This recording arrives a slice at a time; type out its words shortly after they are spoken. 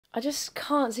I just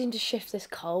can't seem to shift this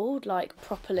cold, like,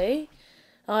 properly.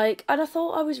 Like, and I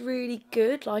thought I was really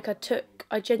good. Like, I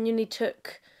genuinely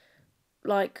took,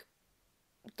 like,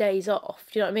 days off.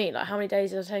 Do you know what I mean? Like, how many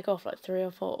days did I take off? Like 3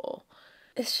 or 4.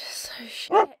 It's just so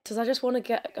shit. Because I just want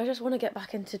to get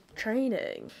back into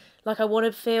training. Like, I want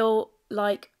to feel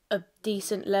like a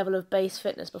decent level of base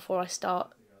fitness before I start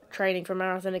training for a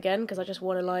marathon again. Because I just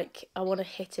want to, like, I want to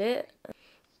hit it.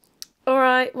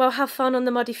 Alright, well, have fun on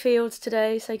the muddy fields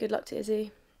today. Say good luck to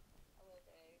Izzy.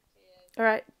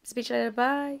 Alright, speak to you later.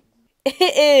 Bye.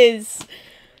 It is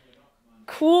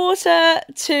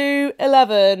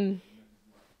 11:15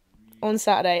 on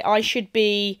Saturday. I should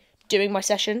be doing my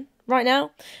session right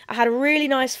now. I had a really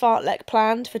nice fartlek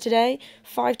planned for today.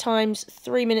 5 times,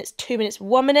 3 minutes, 2 minutes,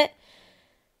 1 minute.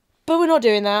 But we're not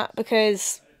doing that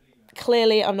because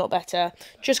clearly I'm not better.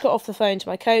 Just got off the phone to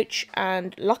my coach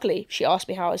and luckily she asked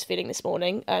me how I was feeling this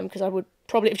morning because I would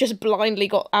probably have just blindly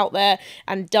got out there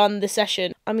and done the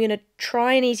session. I'm going to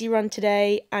try an easy run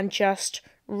today and just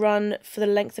run for the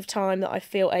length of time that I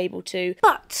feel able to.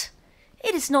 But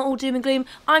it is not all doom and gloom.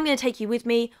 I'm going to take you with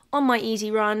me on my easy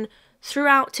run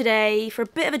throughout today for a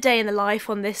bit of a day in the life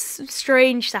on this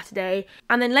strange Saturday.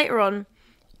 And then later on,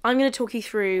 I'm going to talk you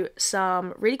through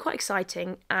some really quite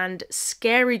exciting and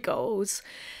scary goals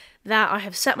that I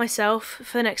have set myself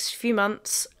for the next few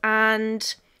months.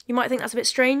 And you might think that's a bit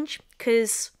strange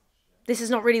because this is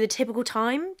not really the typical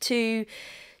time to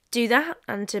do that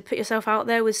and to put yourself out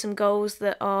there with some goals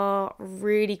that are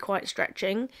really quite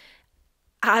stretching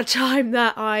at a time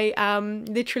that I am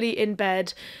literally in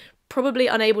bed, probably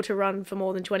unable to run for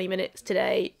more than 20 minutes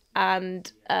today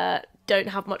and don't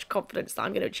have much confidence that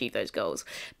I'm going to achieve those goals.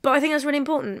 But I think that's really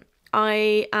important.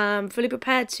 I am fully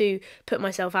prepared to put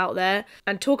myself out there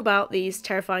and talk about these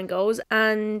terrifying goals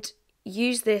and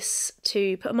use this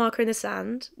to put a marker in the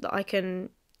sand that I can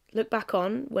look back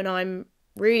on when I'm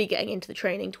really getting into the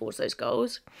training towards those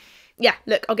goals. Yeah,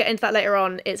 look, I'll get into that later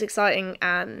on. It's exciting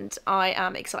and I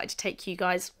am excited to take you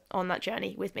guys on that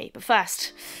journey with me. But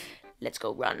first, let's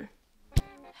go run.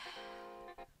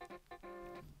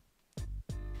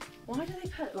 Why do they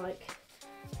put, like,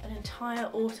 an entire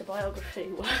autobiography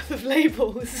worth of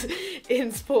labels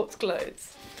in sports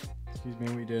clothes? Excuse me,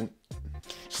 what are you doing?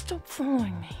 Stop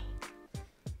following me.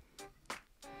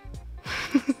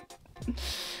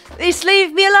 Just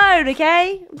leave me alone,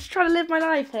 okay? I'm just trying to live my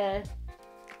life here.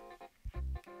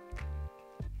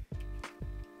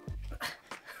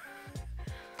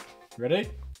 Ready?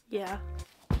 Yeah.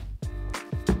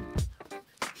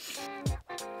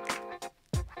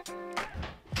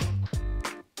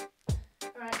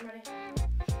 Alright, I'm ready.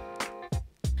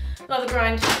 Love the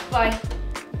grind. Bye.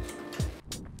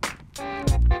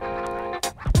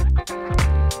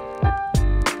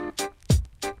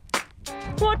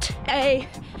 What a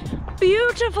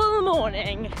beautiful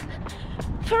morning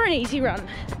for an easy run.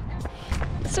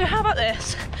 So how about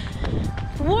this?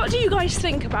 What do you guys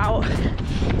think about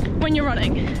when you're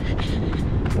running?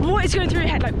 What is going through your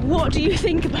head? Like, what do you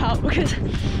think about? Because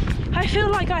I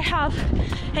feel like I have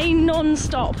a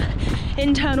non-stop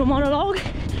internal monologue,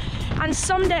 and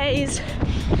some days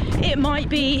it might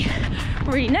be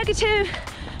really negative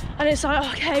and it's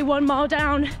like, okay, 1 mile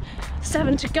down,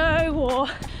 7 to go, or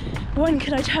when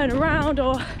can I turn around,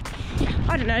 or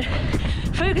I don't know,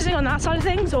 focusing on that side of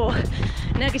things, or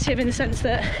negative in the sense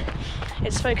that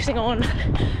it's focusing on,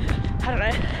 I don't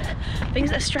know, things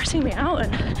that are stressing me out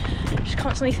and just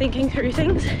constantly thinking through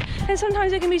things. And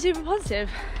sometimes it can be super positive,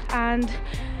 and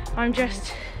I'm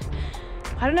just,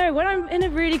 I don't know, when I'm in a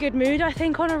really good mood, I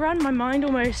think on a run, my mind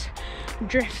almost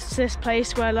drifts to this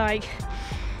place where, like,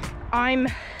 I'm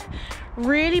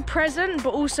really present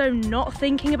but also not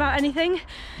thinking about anything.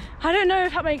 I don't know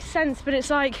if that makes sense, but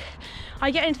it's like I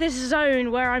get into this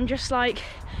zone where I'm just like,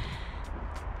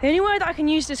 the only word that I can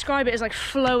use to describe it is like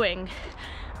flowing,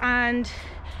 and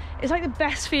it's like the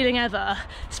best feeling ever,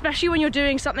 especially when you're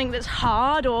doing something that's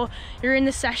hard or you're in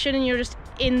the session and you're just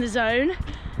in the zone.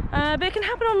 But it can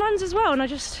happen on runs as well, and I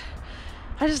just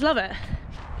love it.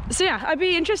 So yeah, I'd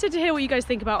be interested to hear what you guys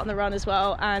think about on the run as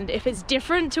well, and if it's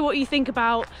different to what you think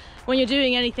about when you're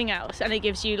doing anything else and it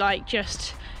gives you like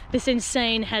just this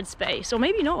insane headspace, or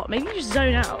maybe not, maybe you just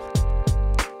zone out.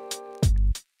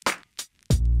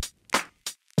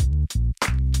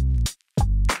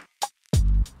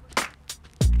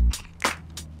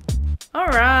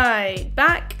 Alright,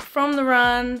 back from the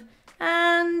run,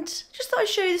 and just thought I'd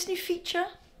show you this new feature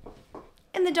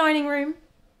in the dining room.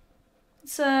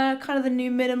 It's kind of the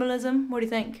new minimalism. What do you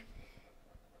think?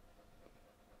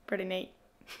 Pretty neat.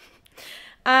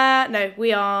 No,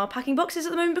 we are packing boxes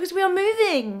at the moment because we are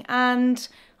moving, and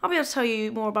I'll be able to tell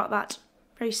you more about that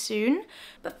very soon.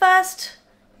 But first,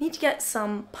 I need to get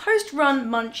some post-run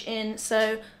munch in,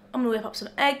 so I'm gonna whip up some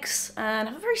eggs and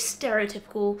have a very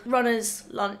stereotypical runner's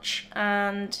lunch,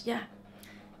 and yeah,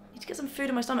 I need to get some food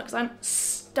in my stomach because I'm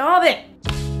starving.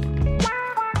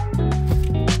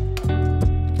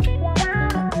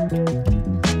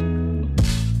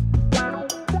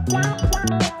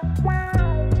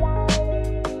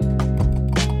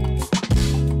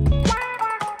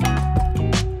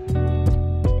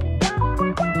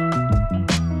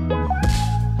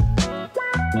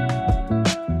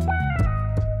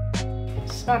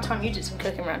 It's about time you did some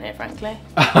cooking around here, frankly.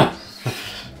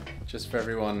 Just for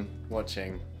everyone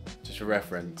watching, just for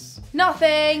reference.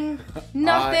 Nothing!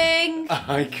 Nothing!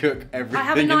 I cook everything. I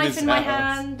have a knife in my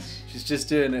house. hand. She's just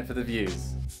doing it for the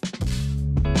views.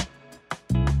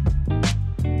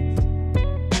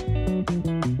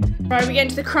 Right, we get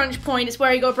into the crunch point. It's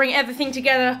where you gotta bring everything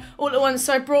together all at once.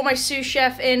 So I brought my sous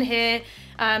chef in here,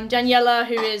 Daniela,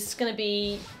 who is gonna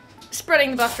be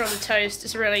spreading the butter on the toast.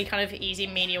 It's a really kind of easy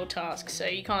menial task, so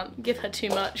you can't give her too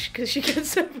much because she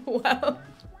gets overwhelmed.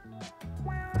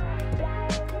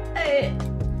 Hey.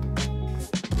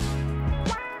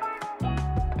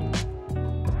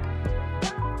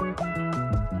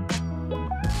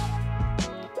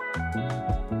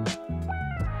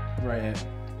 Right here.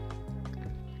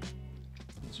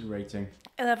 What's your rating?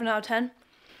 11 out of 10.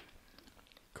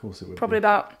 Of course it would. Probably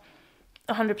about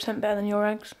 100% better than your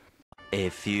eggs. A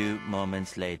few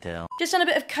moments later. Just done a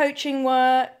bit of coaching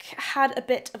work, had a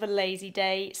bit of a lazy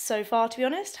day so far, to be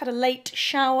honest. Had a late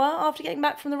shower after getting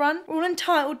back from the run. We're all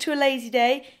entitled to a lazy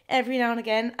day every now and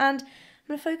again, and I'm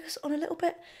going to focus on a little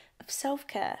bit of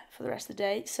self-care for the rest of the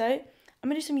day. So I'm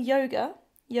going to do some yoga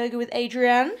with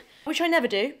Adrienne, which I never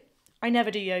do. I never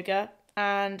do yoga,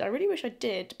 and I really wish I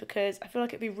did because I feel like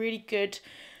it'd be really good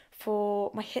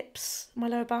for my hips, my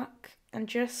lower back, and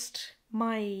just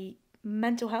my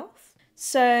mental health.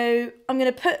 So I'm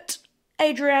going to put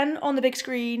Adrienne on the big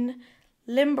screen,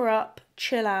 limber up,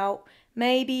 chill out,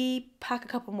 maybe pack a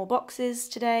couple more boxes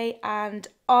today, and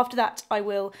after that I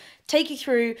will take you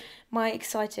through my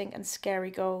exciting and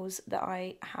scary goals that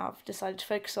I have decided to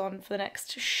focus on for the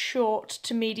next short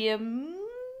to medium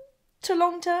to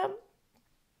long term.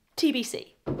 TBC.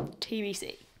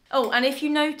 TBC. Oh, and if you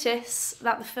notice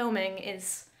that the filming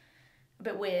is a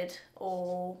bit weird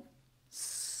or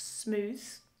smooth,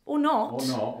 or not. Or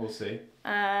not, we'll see.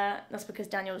 That's because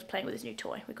Daniel was playing with his new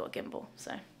toy. We got a gimbal,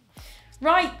 so.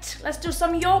 Right, let's do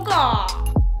some yoga.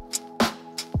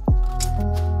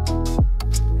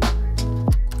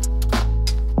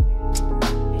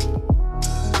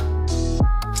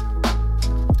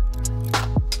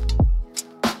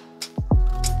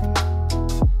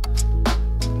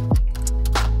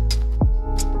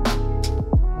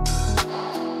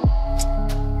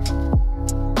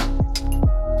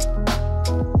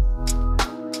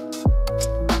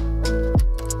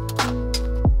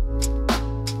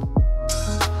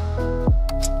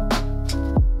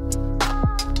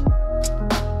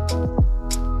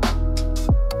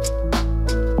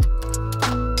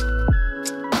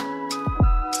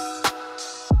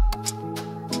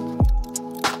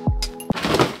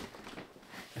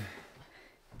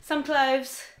 Some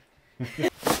cloves.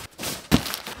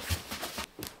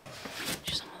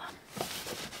 Just some of that.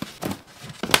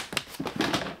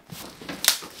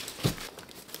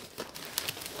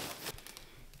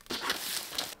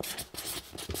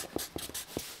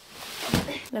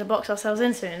 We're gonna box ourselves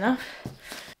in soon enough.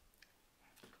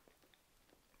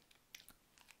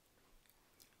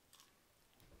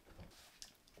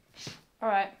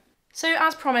 Alright, so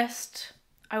as promised,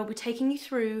 I will be taking you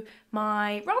through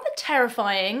my rather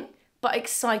terrifying but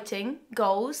exciting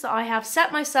goals that I have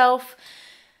set myself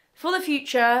for the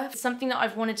future. It's something that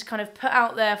I've wanted to kind of put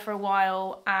out there for a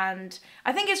while, and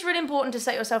I think it's really important to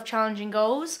set yourself challenging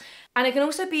goals, and it can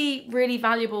also be really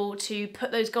valuable to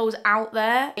put those goals out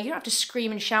there. You don't have to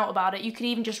scream and shout about it. You could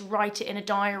even just write it in a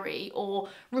diary or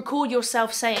record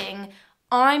yourself saying,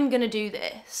 I'm gonna do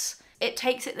this. It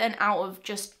takes it then out of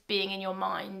just being in your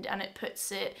mind and it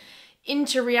puts it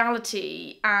into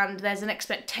reality, and there's an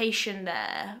expectation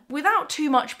there without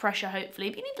too much pressure, hopefully,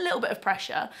 but you need a little bit of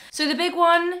pressure. So the big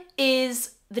one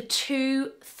is the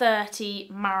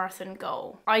 2:30 marathon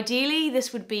goal. Ideally,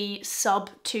 this would be sub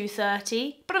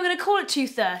 2:30, but I'm gonna call it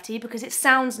 2:30 because it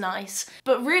sounds nice.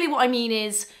 But really what I mean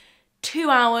is 2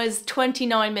 hours,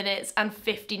 29 minutes and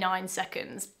 59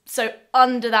 seconds. So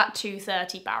under that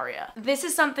 2:30 barrier. This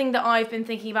is something that I've been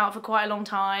thinking about for quite a long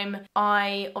time.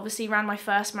 I obviously ran my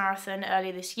first marathon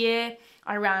earlier this year.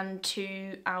 I ran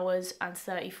 2 hours and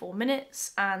 34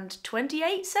 minutes and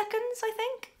 28 seconds, I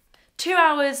think. 2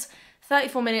 hours,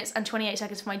 34 minutes and 28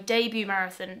 seconds for my debut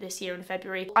marathon this year in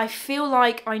February. I feel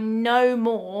like I know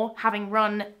more having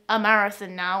run a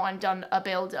marathon now and done a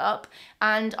build-up,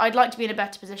 and I'd like to be in a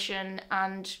better position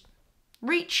and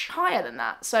reach higher than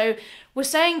that. So we're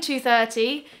saying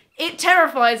 2:30. It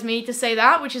terrifies me to say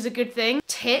that, which is a good thing.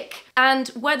 Tick. And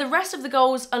where the rest of the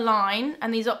goals align,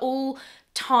 and these are all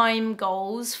time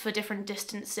goals for different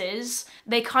distances,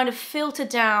 they kind of filter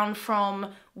down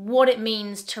from what it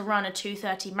means to run a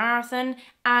 2:30 marathon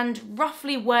and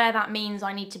roughly where that means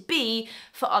I need to be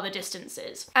for other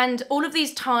distances. And all of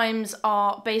these times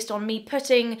are based on me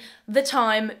putting the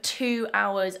time 2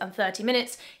 hours and 30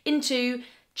 minutes into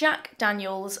Jack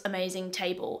Daniels' amazing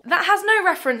table. That has no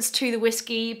reference to the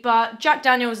whiskey, but Jack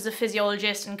Daniels is a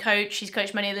physiologist and coach. He's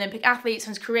coached many Olympic athletes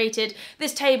and has created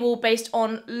this table based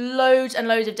on loads and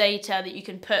loads of data that you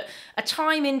can put a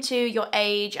time into, your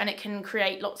age, and it can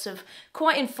create lots of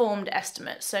quite informed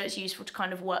estimates, so it's useful to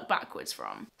kind of work backwards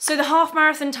from. So the half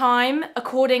marathon time,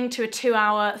 according to a 2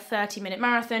 hour, 30-minute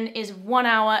marathon, is 1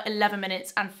 hour, 11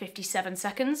 minutes and 57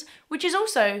 seconds, which is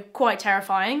also quite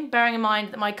terrifying, bearing in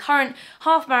mind that my current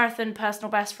half marathon personal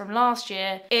best from last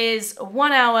year is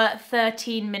 1 hour,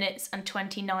 13 minutes and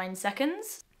 29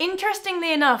 seconds.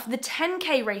 Interestingly enough, the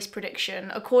 10k race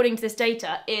prediction, according to this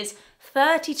data, is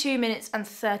 32 minutes and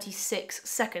 36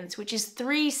 seconds, which is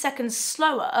 3 seconds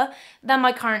slower than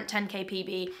my current 10k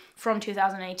PB from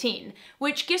 2018,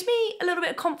 which gives me a little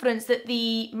bit of confidence that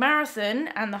the marathon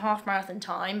and the half marathon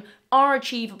time are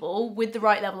achievable with the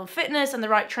right level of fitness and the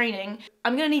right training.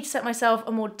 I'm going to need to set myself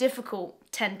a more difficult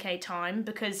 10k time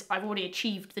because I've already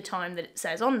achieved the time that it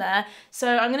says on there,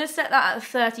 so I'm going to set that at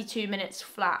 32 minutes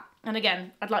flat. And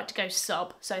again, I'd like to go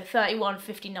sub, so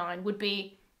 31:59 would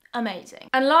be amazing.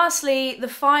 And lastly, the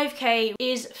 5k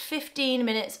is 15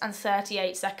 minutes and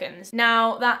 38 seconds.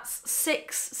 Now that's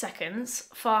 6 seconds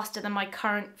faster than my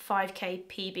current 5k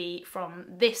PB from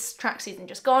this track season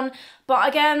just gone, but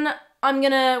again, I'm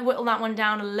gonna whittle that one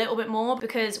down a little bit more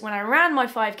because when I ran my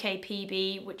 5k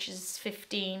PB, which is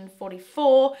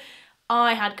 15:44,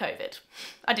 I had COVID.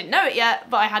 I didn't know it yet,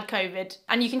 but I had COVID.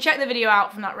 And you can check the video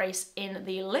out from that race in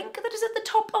the link that is at the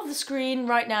top of the screen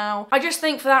right now. I just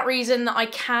think for that reason that I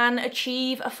can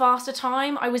achieve a faster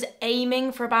time. I was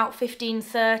aiming for about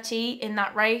 15:30 in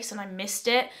that race and I missed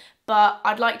it, but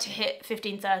I'd like to hit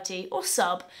 15:30 or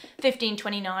sub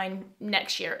 15:29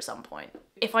 next year at some point.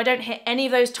 If I don't hit any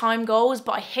of those time goals,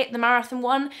 but I hit the marathon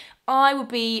one, I would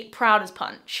be proud as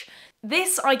punch.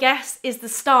 This, I guess, is the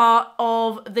start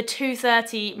of the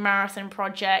 2:30 marathon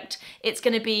project. It's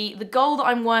going to be the goal that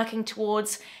I'm working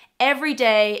towards every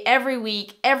day, every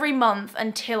week, every month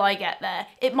until I get there.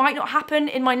 It might not happen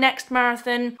in my next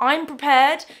marathon. I'm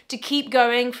prepared to keep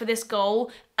going for this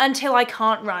goal until I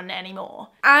can't run anymore.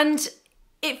 And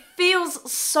it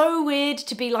feels so weird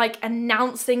to be like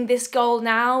announcing this goal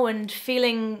now and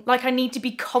feeling like I need to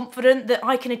be confident that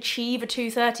I can achieve a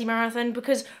 2:30 marathon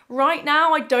because right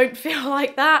now I don't feel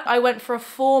like that. I went for a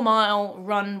 4-mile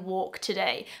run walk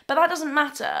today, but that doesn't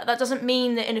matter. That doesn't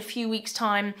mean that in a few weeks'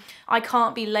 time I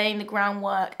can't be laying the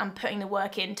groundwork and putting the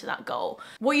work into that goal.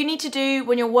 What you need to do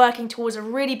when you're working towards a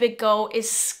really big goal is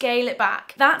scale it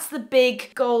back. That's the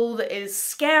big goal that is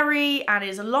scary and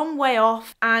is a long way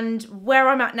off, and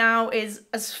where I'm at now is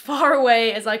as far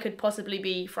away as I could possibly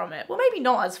be from it. Well, maybe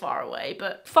not as far away,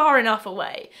 but far enough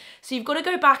away. So you've got to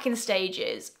go back in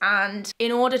stages, and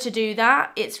in order to do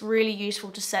that, it's really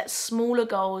useful to set smaller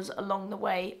goals along the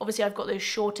way. Obviously, I've got those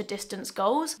shorter distance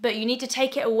goals, but you need to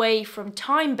take it away from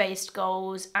time-based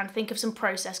goals and think of some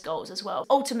process goals as well.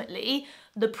 Ultimately,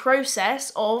 the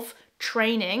process of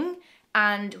training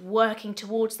and working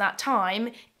towards that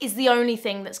time is the only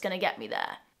thing that's going to get me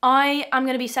there. I am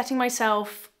going to be setting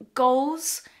myself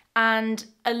goals and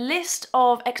a list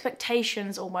of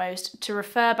expectations almost to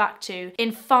refer back to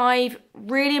in 5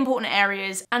 really important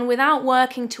areas, and without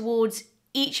working towards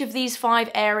each of these 5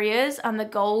 areas and the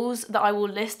goals that I will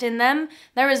list in them,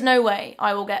 there is no way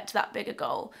I will get to that bigger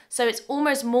goal. So it's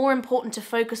almost more important to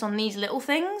focus on these little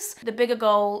things. The bigger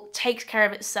goal takes care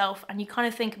of itself and you kind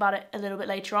of think about it a little bit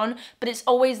later on, but it's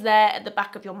always there at the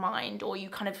back of your mind, or you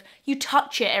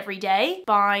touch it every day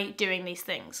by doing these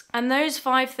things. And those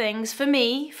 5 things for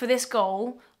me, for this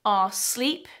goal, are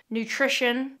sleep,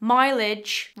 nutrition,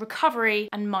 mileage, recovery,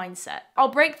 and mindset. I'll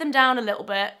break them down a little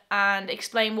bit and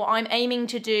explain what I'm aiming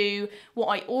to do, what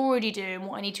I already do, and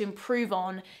what I need to improve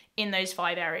on in those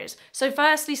 5 areas. So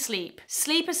firstly, sleep.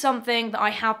 Sleep is something that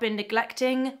I have been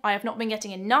neglecting. I have not been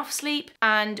getting enough sleep,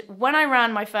 and when I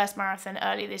ran my first marathon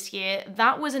earlier this year,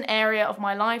 that was an area of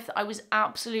my life that I was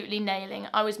absolutely nailing.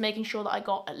 I was making sure that I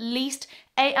got at least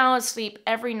 8 hours sleep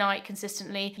every night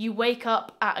consistently. You wake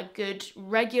up at a good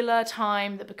regular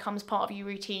time that becomes part of your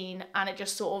routine, and it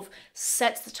just sort of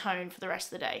sets the tone for the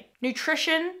rest of the day.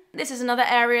 Nutrition. This is another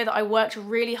area that I worked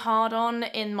really hard on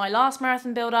in my last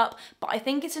marathon build-up, but I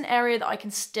think it's an area that I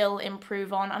can still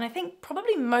improve on, and I think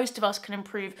probably most of us can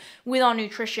improve with our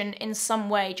nutrition in some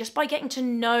way, just by getting to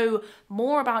know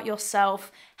more about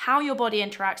yourself, how your body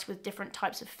interacts with different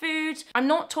types of foods. I'm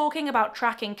not talking about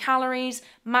tracking calories,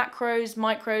 macros,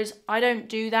 micros. I don't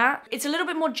do that. It's a little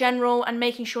bit more general and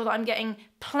making sure that I'm getting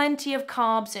plenty of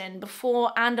carbs in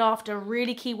before and after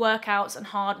really key workouts and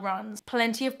hard runs.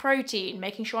 Plenty of protein,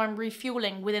 making sure I'm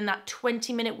refueling within that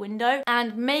 20-minute window,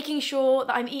 and making sure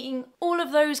that I'm eating all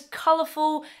of those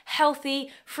colourful,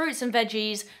 healthy fruits and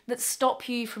veggies that stop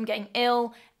you from getting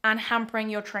ill and hampering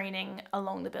your training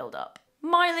along the build-up.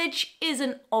 Mileage is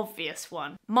an obvious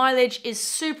one. Mileage is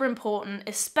super important,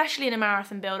 especially in a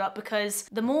marathon build-up, because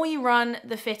the more you run,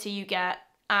 the fitter you get.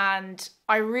 And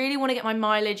I really want to get my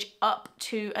mileage up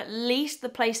to at least the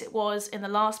place it was in the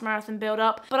last marathon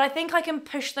build-up, but I think I can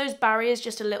push those barriers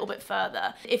just a little bit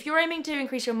further. If you're aiming to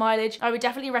increase your mileage, I would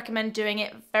definitely recommend doing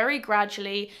it very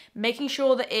gradually, making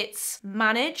sure that it's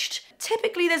managed.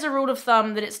 Typically, there's a rule of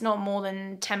thumb that it's not more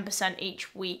than 10%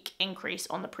 each week increase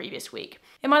on the previous week.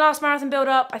 In my last marathon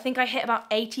build-up, I think I hit about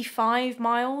 85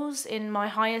 miles in my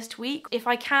highest week. If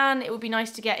I can, it would be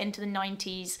nice to get into the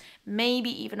 90s, maybe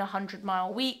even a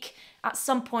 100-mile week at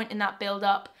some point in that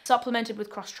build-up, supplemented with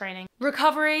cross-training.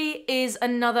 Recovery is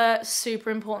another super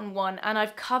important one, and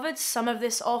I've covered some of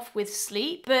this off with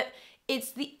sleep, but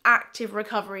it's the active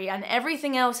recovery and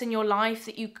everything else in your life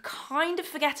that you kind of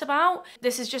forget about.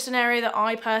 This is just an area that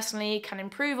I personally can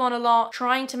improve on a lot.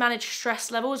 Trying to manage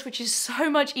stress levels, which is so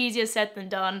much easier said than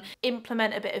done.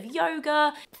 Implement a bit of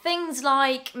yoga. Things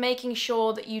like making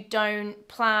sure that you don't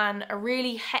plan a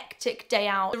really hectic day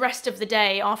out the rest of the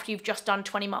day after you've just done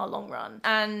 20-mile long run.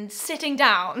 And sitting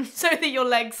down so that your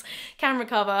legs can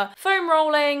recover. Foam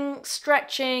rolling,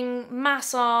 stretching,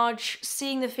 massage,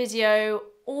 seeing the physio,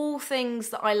 all things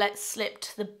that I let slip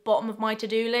to the bottom of my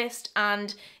to-do list,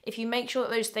 and if you make sure that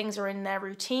those things are in there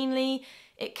routinely,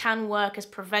 it can work as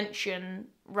prevention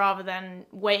rather than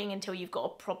waiting until you've got a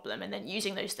problem and then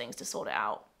using those things to sort it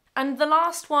out. And the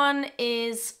last one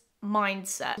is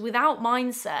mindset. Without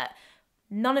mindset,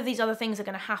 none of these other things are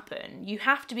going to happen. You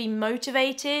have to be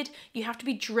motivated, you have to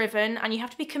be driven, and you have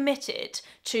to be committed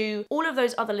to all of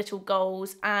those other little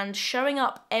goals and showing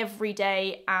up every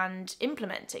day and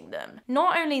implementing them.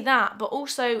 Not only that, but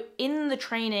also in the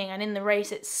training and in the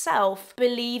race itself,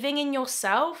 believing in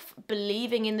yourself,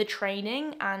 believing in the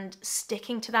training, and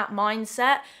sticking to that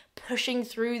mindset, pushing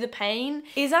through the pain,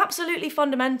 is absolutely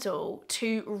fundamental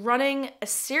to running a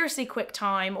seriously quick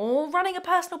time or running a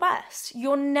personal best.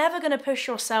 You're never going to push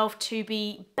yourself to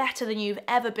be better than you've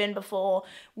ever been before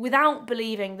without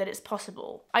believing that it's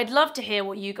possible. I'd love to hear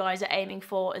what you guys are aiming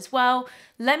for as well.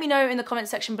 Let me know in the comment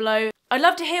section below. I'd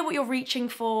love to hear what you're reaching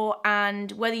for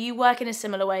and whether you work in a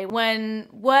similar way when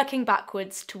working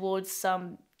backwards towards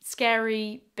some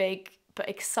scary, big, but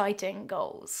exciting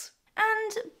goals.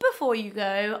 And before you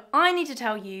go, I need to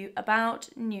tell you about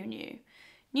NuNu.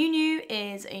 NuNu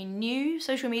is a new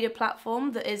social media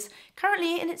platform that is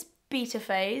currently in its beta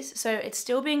phase, so it's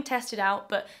still being tested out,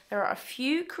 but there are a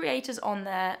few creators on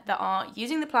there that are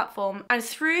using the platform, and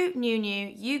through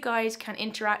NuNu, you guys can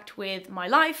interact with my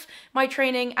life, my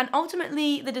training, and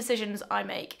ultimately the decisions I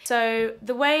make. So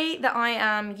the way that I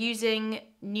am using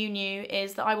NuNu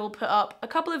is that I will put up a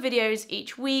couple of videos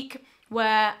each week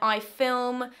where I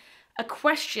film a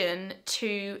question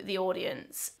to the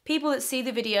audience. People that see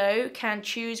the video can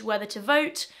choose whether to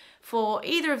vote for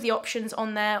either of the options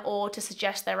on there or to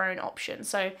suggest their own option.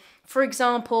 So for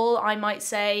example, I might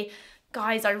say,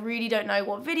 guys, I really don't know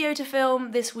what video to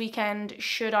film this weekend.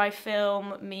 Should I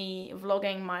film me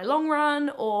vlogging my long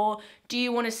run, or do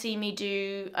you want to see me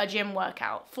do a gym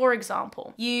workout, for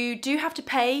example? You do have to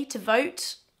pay to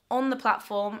vote on the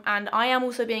platform, and I am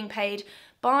also being paid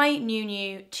by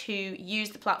NuNu to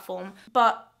use the platform,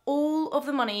 but all of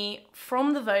the money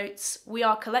from the votes we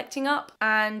are collecting up,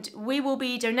 and we will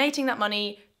be donating that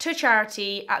money to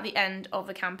charity at the end of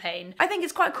the campaign. I think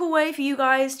it's quite a cool way for you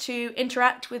guys to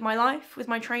interact with my life, with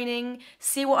my training,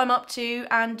 see what I'm up to,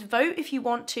 and vote if you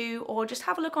want to, or just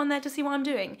have a look on there to see what I'm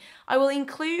doing. I will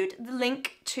include the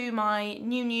link to my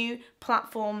NuNu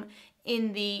platform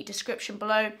in the description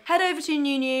below. Head over to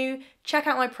NuNu, check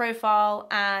out my profile,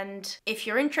 and if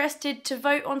you're interested to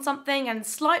vote on something and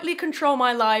slightly control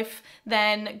my life,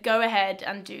 then go ahead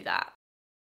and do that.